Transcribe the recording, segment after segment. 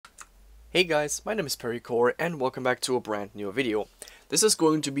Hey guys, my name is Perrycore and welcome back to a brand new video. This is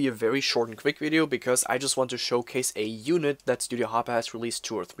going to be a very short and quick video because I just want to showcase a unit that Studio Hoppe has released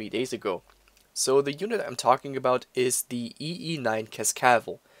 2 or 3 days ago. So the unit I'm talking about is the EE9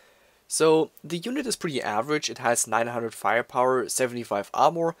 Cascavel. So the unit is pretty average. It has 900 firepower, 75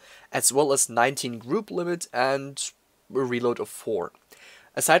 armor, as well as 19 group limit and a reload of 4.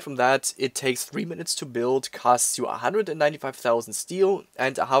 Aside from that, it takes 3 minutes to build, costs you 195,000 steel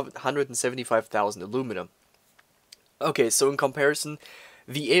and 175,000 aluminum. Okay, so in comparison,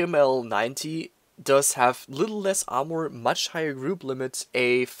 the AML 90 does have little less armor, much higher group limit,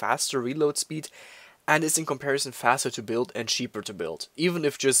 a faster reload speed, and is in comparison faster to build and cheaper to build, even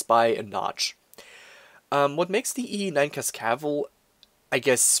if just by a notch. What makes the EE9 Cascavel, I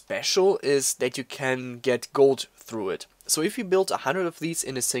guess, special is that you can get gold through it. So if you build 100 of these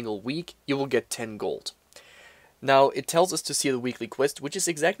in a single week, you will get 10 gold. Now, it tells us to see the weekly quest, which is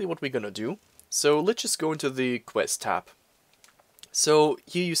exactly what we're gonna do. So let's just go into the quest tab. So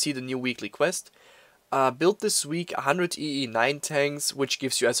here you see the new weekly quest. Build this week 100 EE9 tanks, which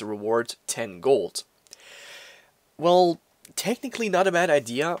gives you as a reward 10 gold. Well, technically not a bad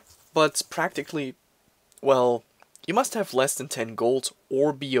idea, but practically, well, you must have less than 10 gold,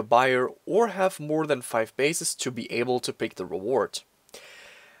 or be a buyer, or have more than 5 bases to be able to pick the reward.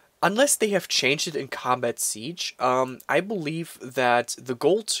 Unless they have changed it in Combat Siege, I believe that the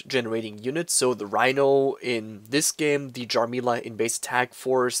gold generating units, so the Rhino in this game, the Jarmila in Base Attack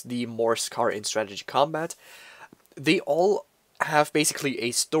Force, the Morse Car in Strategy Combat, they all have basically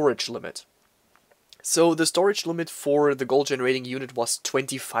a storage limit. So the storage limit for the gold generating unit was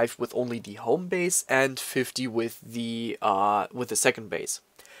 25 with only the home base and 50 with the second base,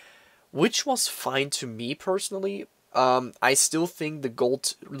 which was fine to me personally. I still think the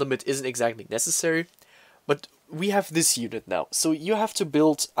gold limit isn't exactly necessary, but we have this unit now, so you have to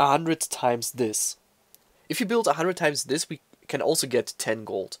build 100 times this. If you build 100 times this, we can also get 10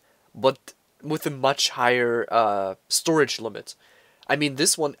 gold, but with a much higher storage limit. I mean,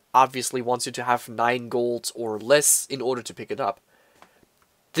 this one obviously wants you to have 9 gold or less in order to pick it up.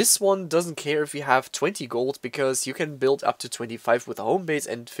 This one doesn't care if you have 20 gold because you can build up to 25 with a home base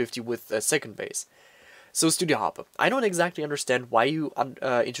and 50 with a second base. So Studio Hoppe, I don't exactly understand why you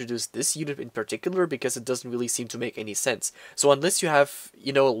introduced this unit in particular because it doesn't really seem to make any sense. So unless you have,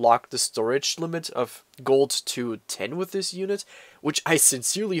 locked the storage limit of gold to 10 with this unit, which I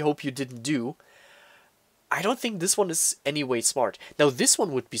sincerely hope you didn't do, I don't think this one is anyway smart. Now this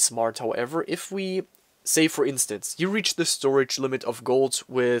one would be smart, however, if we, say for instance, you reach the storage limit of gold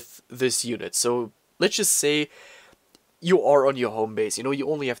with this unit. So let's just say you are on your home base. You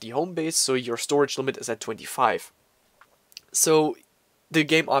only have the home base, so your storage limit is at 25. So the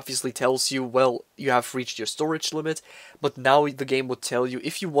game obviously tells you, well, you have reached your storage limit, but now the game would tell you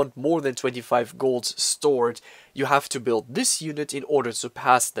if you want more than 25 gold stored, you have to build this unit in order to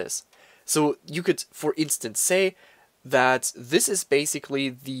pass this. So you could, for instance, say that this is basically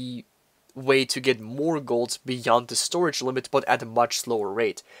the way to get more gold beyond the storage limit, but at a much slower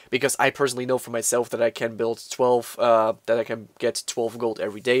rate. Because I personally know for myself that I can build 12, that I can get 12 gold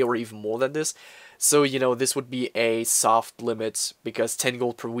every day, or even more than this. So, this would be a soft limit, because 10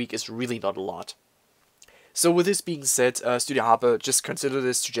 gold per week is really not a lot. So with this being said, Studio Hoppe, just consider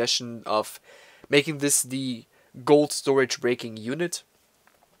this suggestion of making this the gold storage breaking unit.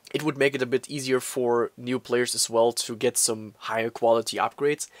 It would make it a bit easier for new players as well to get some higher quality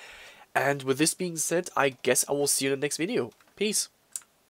upgrades. And with this being said, I guess I will see you in the next video. Peace.